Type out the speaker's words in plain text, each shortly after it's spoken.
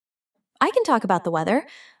I can talk about the weather.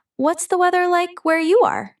 What's the weather like where you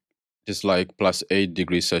are? It's like +8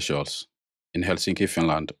 degrees Celsius in Helsinki,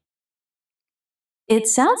 Finland. It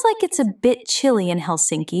sounds like it's a bit chilly in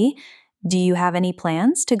Helsinki. Do you have any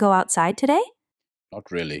plans to go outside today?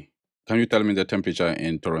 Not really. Can you tell me the temperature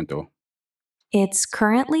in Toronto? It's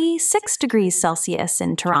currently 6 degrees Celsius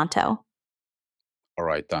in Toronto.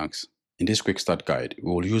 Alright, thanks. In this quick start guide,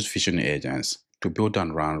 we will use vision agents to build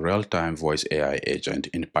and run real-time voice AI agent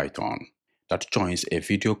in Python that joins a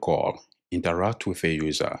video call, interacts with a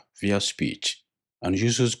user via speech, and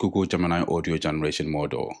uses Google Gemini audio generation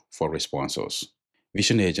model for responses.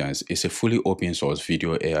 Vision Agents is a fully open source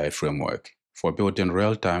video AI framework for building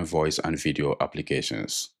real-time voice and video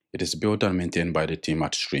applications. It is built and maintained by the team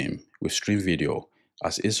at Stream, with Stream Video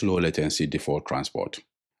as its low latency default transport,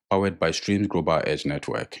 powered by Stream's global edge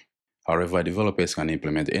network. However, developers can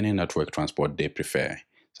implement any network transport they prefer,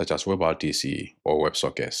 such as WebRTC or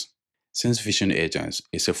WebSockets. Since Vision Agents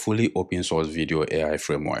is a fully open source video AI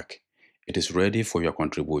framework, it is ready for your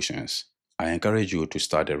contributions. I encourage you to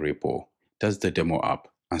start a repo, test the demo app,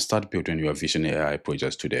 and start building your Vision AI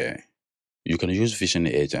projects today. You can use Vision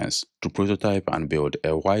Agents to prototype and build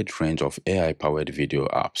a wide range of AI-powered video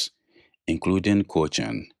apps, including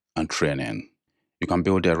coaching and training. You can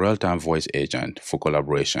build a real-time voice agent for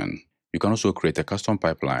collaboration. You can also create a custom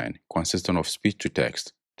pipeline consisting of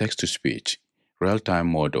speech-to-text, text-to-speech, real-time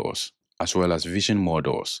models, as well as vision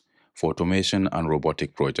models for automation and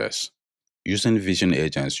robotic projects. Using Vision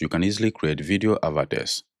Agents, you can easily create video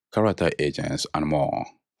avatars, character agents, and more.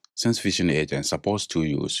 Since Vision Agent supports two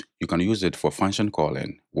use, you can use it for function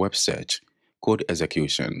calling, web search, code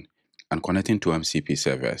execution, and connecting to MCP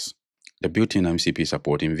servers. The built-in MCP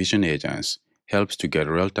support in Vision Agents helps to get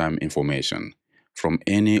real-time information from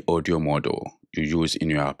any audio model you use in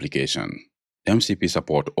your application. MCP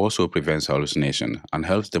support also prevents hallucination and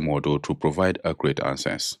helps the model to provide accurate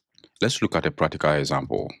answers. Let's look at a practical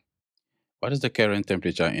example. What is the current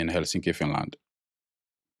temperature in Helsinki, Finland?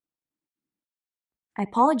 I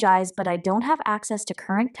apologize, but I don't have access to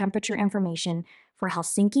current temperature information for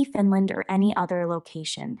Helsinki, Finland, or any other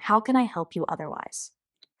location. How can I help you otherwise?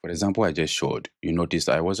 For the example I just showed, you noticed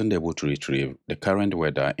I wasn't able to retrieve the current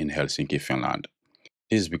weather in Helsinki, Finland.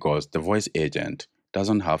 This is because the voice agent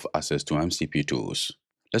doesn't have access to MCP tools.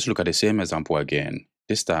 Let's look at the same example again.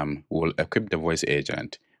 This time, we'll equip the voice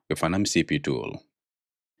agent with an MCP tool.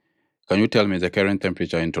 Can you tell me the current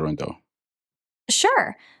temperature in Toronto?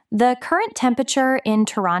 Sure. The current temperature in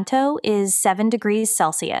Toronto is 7 degrees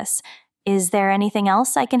Celsius. Is there anything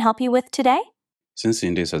else I can help you with today? Since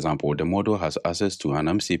in this example, the model has access to an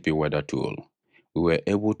MCP weather tool, we were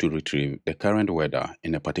able to retrieve the current weather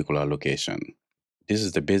in a particular location. This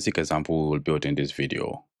is the basic example we will build in this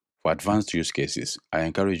video. For advanced use cases, I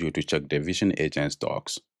encourage you to check the Vision Agents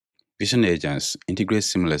docs. Vision Agents integrate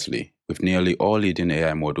seamlessly with nearly all leading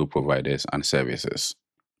AI model providers and services.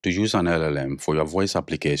 To use an LLM for your voice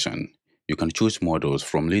application, you can choose models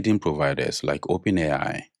from leading providers like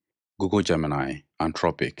OpenAI, Google Gemini,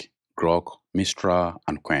 Anthropic, Grok, Mistral,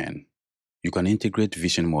 and Quen. You can integrate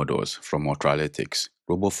vision models from Ultralytics,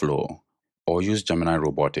 RoboFlow, or use Gemini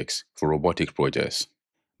Robotics for robotic projects.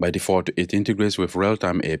 By default, it integrates with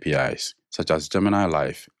real-time APIs such as Gemini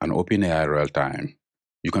Live and OpenAI Real-Time.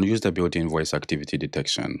 You can use the built-in voice activity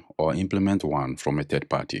detection or implement one from a third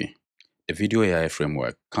party. The video AI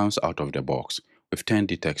framework comes out of the box with 10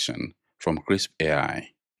 detection from Crisp AI.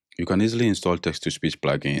 You can easily install text-to-speech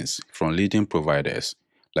plugins from leading providers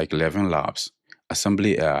like 11 Labs,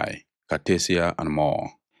 Assembly AI, Cartesia, and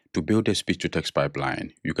more. To build a speech-to-text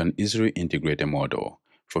pipeline, you can easily integrate a model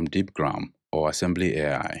from DeepGram or Assembly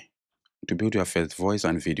AI. To build your first voice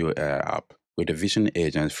and video AI app with the Vision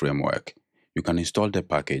Agents framework, you can install the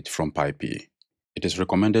package from Pypi. It is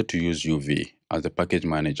recommended to use UV as the package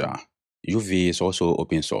manager. UV is also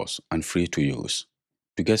open source and free to use.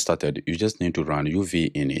 To get started, you just need to run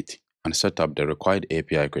UV init and set up the required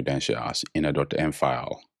API credentials in a .m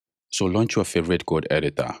file. So launch your favorite code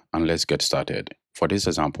editor and let's get started. For this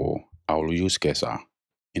example, I will use Cursor.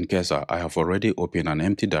 In Cursor, I have already opened an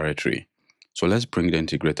empty directory, so let's bring the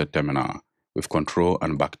integrated terminal with Ctrl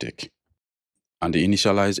and backtick and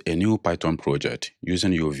initialize a new Python project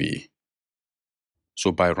using UV.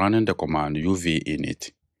 So by running the command UV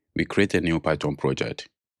init, we create a new Python project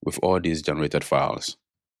with all these generated files.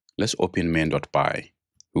 Let's open main.py.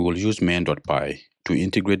 We will use main.py to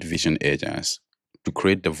integrate Vision Agents to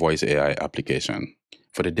create the voice AI application.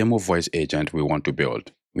 For the demo voice agent we want to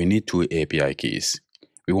build, we need two API keys.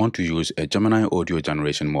 We want to use a Gemini audio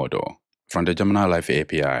generation model from the Gemini Live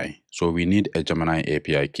API, so we need a Gemini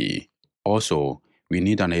API key. Also, we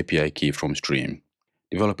need an API key from Stream.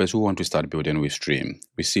 Developers who want to start building with Stream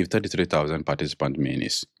receive 33,000 participant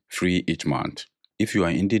minis, free each month. If you are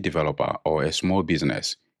an indie developer or a small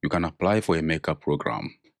business, you can apply for a maker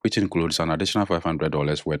program, which includes an additional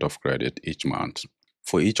 $500 worth of credit each month.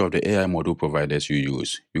 For each of the AI module providers you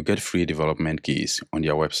use, you get free development keys on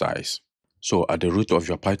their websites. So at the root of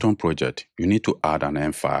your Python project, you need to add an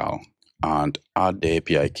M file and add the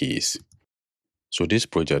API keys. So this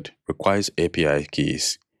project requires API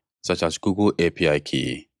keys such as Google API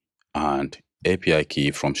key and API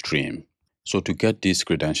key from Stream. So to get these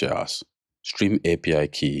credentials, Stream API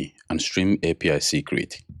key and Stream API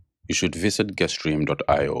secret, you should visit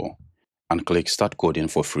getstream.io and click Start Coding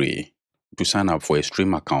for free to sign up for a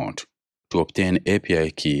Stream account to obtain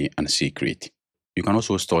API key and secret. You can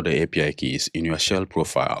also store the API keys in your shell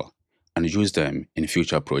profile and use them in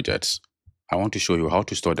future projects. I want to show you how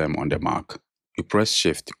to store them on the Mac. You press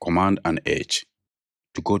Shift, Command and H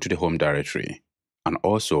to go to the home directory, and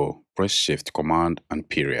also press Shift, Command and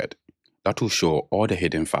period. That will show all the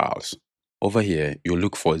hidden files. Over here, you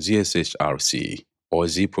look for ZSHRC or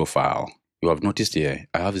Z profile. You have noticed here,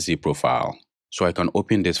 I have Z profile, so I can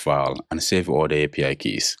open this file and save all the API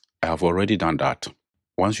keys. I have already done that.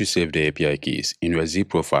 Once you save the API keys in your Z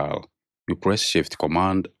profile, you press Shift,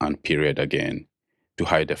 Command and period again to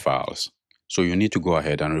hide the files. So you need to go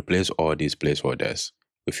ahead and replace all these placeholders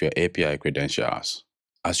with your API credentials.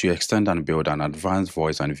 As you extend and build an advanced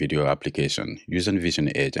voice and video application using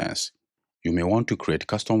Vision agents, you may want to create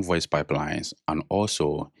custom voice pipelines and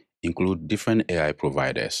also include different AI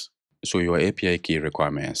providers, so your API key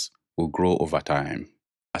requirements will grow over time.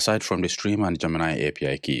 Aside from the Stream and Gemini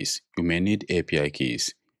API keys, you may need API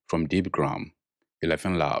keys from DeepGram,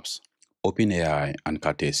 11 Labs, OpenAI, and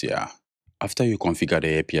Cartesia. After you configure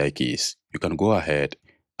the API keys, you can go ahead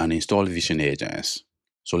and install Vision agents.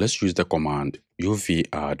 So let's use the command uv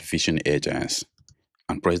add vision agents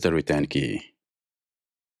and press the return key.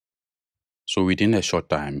 So within a short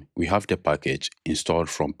time, we have the package installed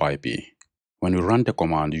from Pypi. When we run the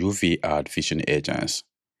command uv add vision agents,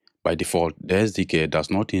 by default, the SDK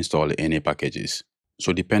does not install any packages.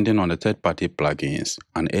 So depending on the third-party plugins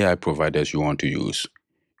and AI providers you want to use,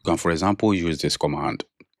 you can, for example, use this command.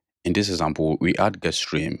 In this example, we add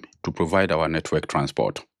GetStream to provide our network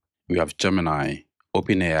transport. We have Gemini,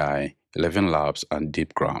 OpenAI, 11 Labs, and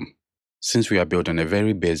DeepGram. Since we are building a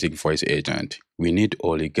very basic voice agent, we need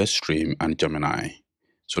only GetStream and Gemini.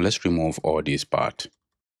 So let's remove all these parts.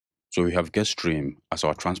 So we have GetStream as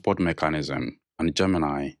our transport mechanism and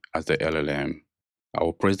Gemini as the LLM. I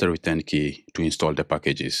will press the return key to install the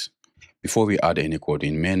packages. Before we add any code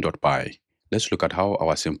in main.py, let's look at how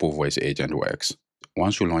our simple voice agent works.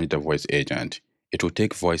 Once you launch the voice agent, it will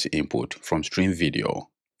take voice input from Stream Video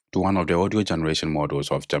to one of the audio generation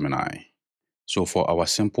models of Gemini. So for our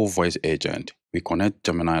simple voice agent, we connect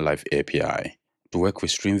Gemini Live API to work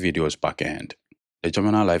with Stream Video's backend. The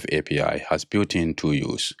Gemini Live API has built-in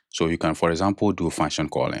tools, so you can, for example, do function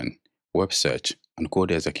calling, web search, and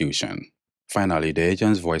code execution. Finally, the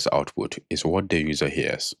agent's voice output is what the user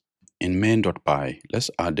hears. In main.py,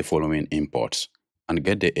 let's add the following imports and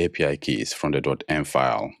get the API keys from the .m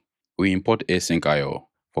file. We import async IO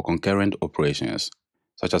for concurrent operations,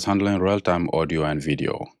 such as handling real-time audio and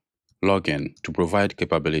video, login to provide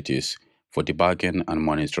capabilities for debugging and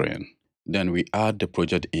monitoring. Then we add the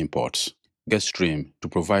project imports, GetStream to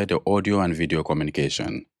provide the audio and video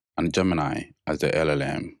communication, and Gemini as the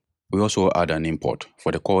LLM. We also add an import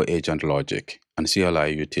for the core agent logic and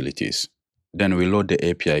CLI utilities. Then we load the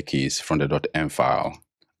API keys from the .m file.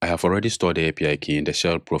 I have already stored the API key in the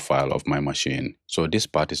shell profile of my machine, so this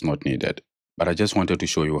part is not needed. But I just wanted to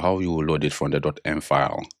show you how you will load it from the .m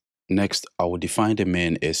file. Next, I will define the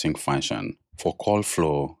main async function for call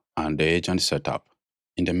flow and the agent setup.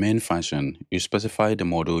 In the main function, you specify the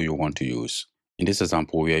model you want to use. In this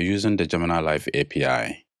example, we are using the Gemini Live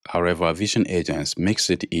API. However, Vision Agents makes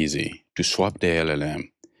it easy to swap the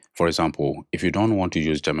LLM. For example, if you don't want to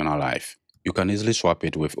use Gemini Live, you can easily swap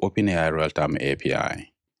it with OpenAI Real-Time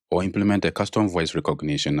API or implement a custom voice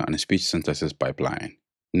recognition and speech synthesis pipeline.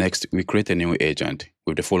 Next, we create a new agent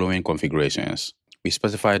with the following configurations. We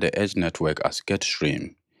specify the edge network as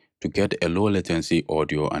GetStream to get a low latency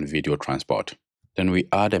audio and video transport. Then we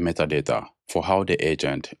add a metadata for how the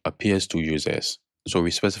agent appears to users. So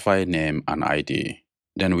we specify name and ID.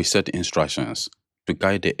 Then we set instructions to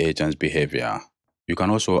guide the agent's behavior. You can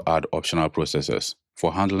also add optional processes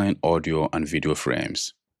for handling audio and video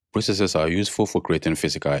frames. Processes are useful for creating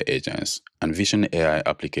physical agents and Vision AI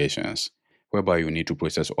applications, whereby you need to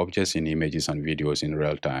process objects in images and videos in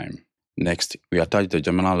real time. Next, we attach the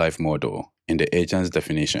Gemini Live model in the agent's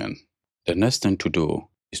definition. The next thing to do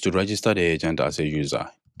is to register the agent as a user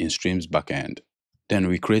in Stream's backend. Then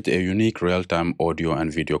we create a unique real-time audio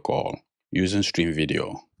and video call using Stream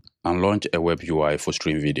Video and launch a web UI for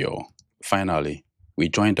Stream Video. Finally, we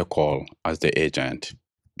join the call as the agent.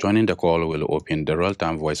 Joining the call will open the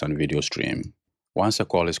real-time voice and video stream. Once the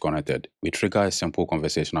call is connected, we trigger a simple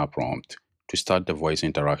conversational prompt to start the voice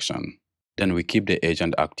interaction. Then we keep the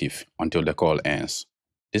agent active until the call ends.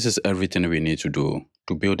 This is everything we need to do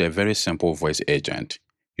to build a very simple voice agent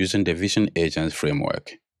using the Vision Agents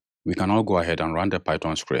framework. We can all go ahead and run the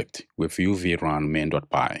Python script with uv-run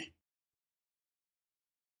main.py.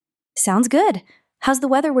 Sounds good. How's the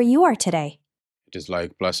weather where you are today? It is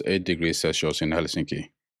like +8 degrees Celsius in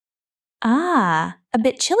Helsinki. Ah, a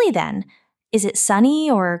bit chilly then. Is it sunny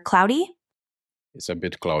or cloudy? It's a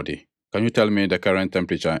bit cloudy. Can you tell me the current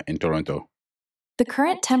temperature in Toronto? The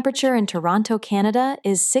current temperature in Toronto, Canada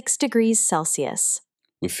is 6 degrees Celsius.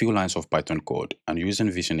 With few lines of Python code and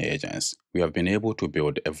using Vision Agents, we have been able to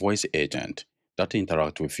build a voice agent that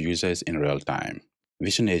interacts with users in real time.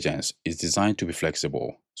 Vision Agents is designed to be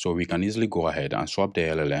flexible, so we can easily go ahead and swap the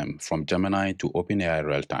LLM from Gemini to OpenAI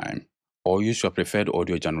real-time, or use your preferred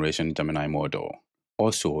audio generation Gemini model.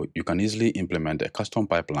 Also, you can easily implement a custom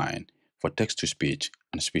pipeline for text-to-speech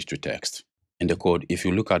and speech-to-text. In the code, if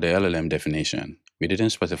you look at the LLM definition, we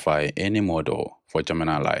didn't specify any model for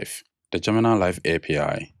Gemini Live. The Gemini Live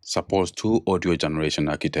API supports two audio generation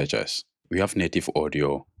architectures. We have native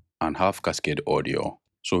audio and have cascade audio.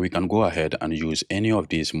 So we can go ahead and use any of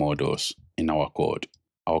these models in our code.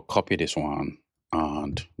 I'll copy this one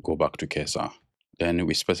and go back to Cursor. Then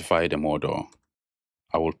we specify the model.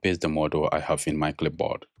 I will paste the model I have in my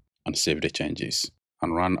clipboard and save the changes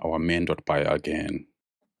and run our main.py again.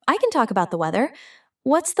 I can talk about the weather.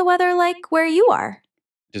 What's the weather like where you are?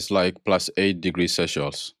 It's like +8 degrees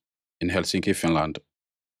Celsius in Helsinki, Finland.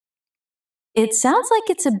 It sounds like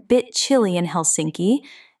it's a bit chilly in Helsinki.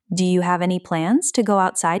 Do you have any plans to go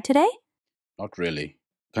outside today? Not really.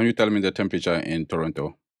 Can you tell me the temperature in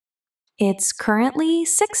Toronto? It's currently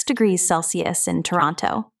 6 degrees Celsius in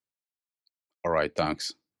Toronto. Alright,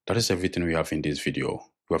 thanks. That is everything we have in this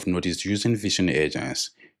video. We have noticed using Vision Agents,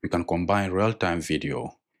 we can combine real-time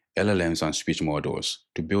video, LLMs and speech models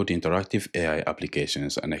to build interactive AI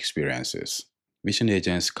applications and experiences. Vision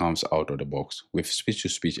Agents comes out of the box with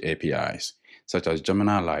speech-to-speech APIs such as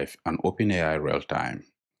Gemini Live and OpenAI Real-Time.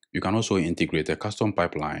 You can also integrate a custom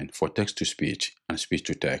pipeline for text-to-speech and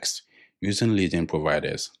speech-to-text using leading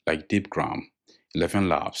providers like DeepGram, 11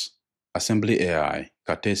 Labs, Assembly AI,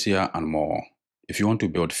 Cartesia, and more. If you want to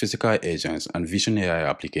build physical agents and Vision AI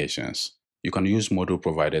applications, you can use model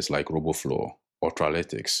providers like RoboFlow,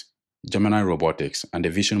 Ultralytics, Gemini Robotics, and the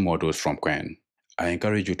Vision models from Qwen. I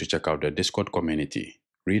encourage you to check out the Discord community,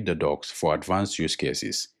 read the docs for advanced use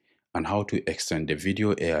cases, and how to extend the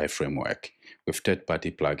video AI framework with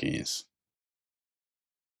third-party plugins.